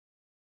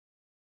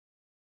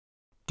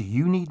Do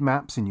you need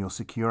maps in your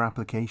secure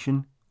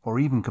application, or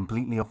even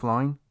completely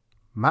offline?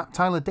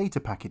 MapTiler Data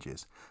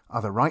packages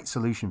are the right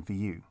solution for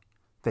you.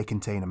 They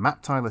contain a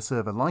MapTiler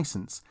server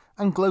license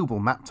and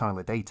global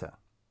MapTiler data.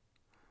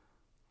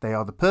 They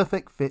are the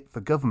perfect fit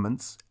for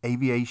governments,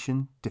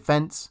 aviation,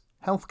 defense,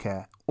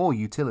 healthcare, or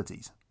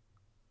utilities.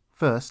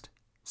 First,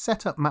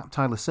 set up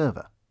MapTiler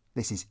server.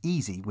 This is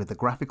easy with the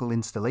graphical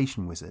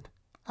installation wizard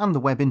and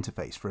the web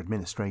interface for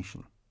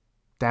administration.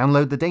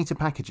 Download the data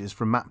packages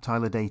from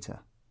MapTiler Data.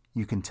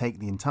 You can take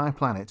the entire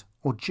planet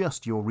or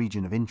just your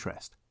region of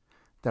interest.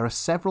 There are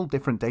several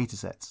different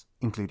datasets,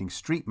 including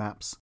street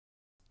maps,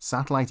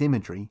 satellite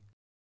imagery,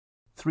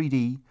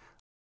 3D,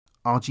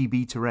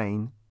 RGB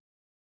terrain,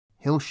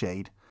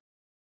 hillshade,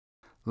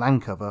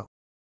 land cover,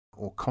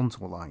 or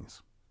contour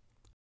lines.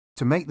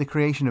 To make the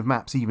creation of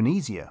maps even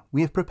easier,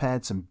 we have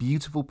prepared some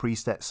beautiful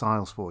preset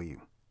styles for you.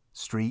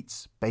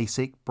 Streets,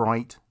 Basic,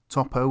 Bright,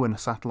 Topo, and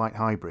Satellite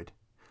Hybrid.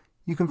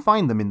 You can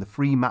find them in the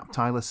free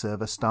MapTiler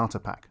Server Starter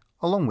Pack,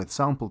 along with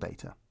sample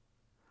data.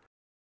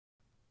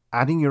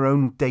 Adding your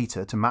own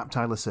data to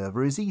MapTiler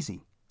Server is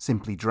easy.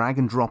 Simply drag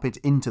and drop it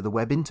into the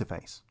web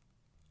interface.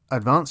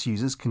 Advanced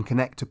users can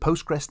connect to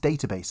Postgres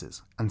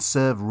databases and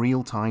serve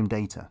real-time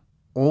data.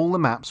 All the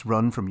maps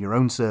run from your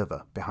own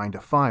server, behind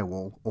a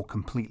firewall, or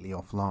completely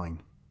offline.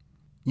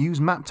 Use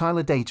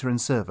MapTiler Data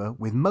and Server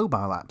with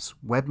mobile apps,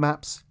 web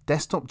maps,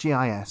 desktop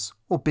GIS,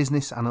 or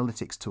business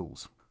analytics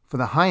tools. For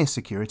the highest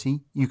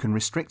security, you can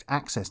restrict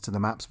access to the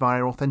maps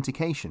via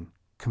authentication,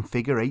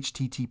 configure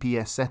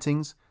HTTPS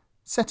settings,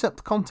 set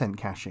up content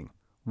caching,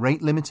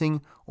 rate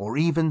limiting, or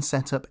even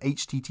set up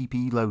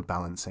HTTP load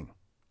balancing.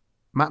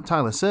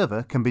 MapTiler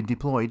Server can be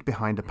deployed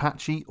behind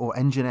Apache or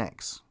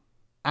Nginx,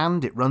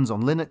 and it runs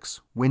on Linux,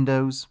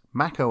 Windows,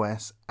 Mac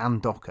OS,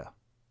 and Docker.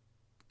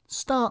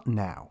 Start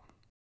now.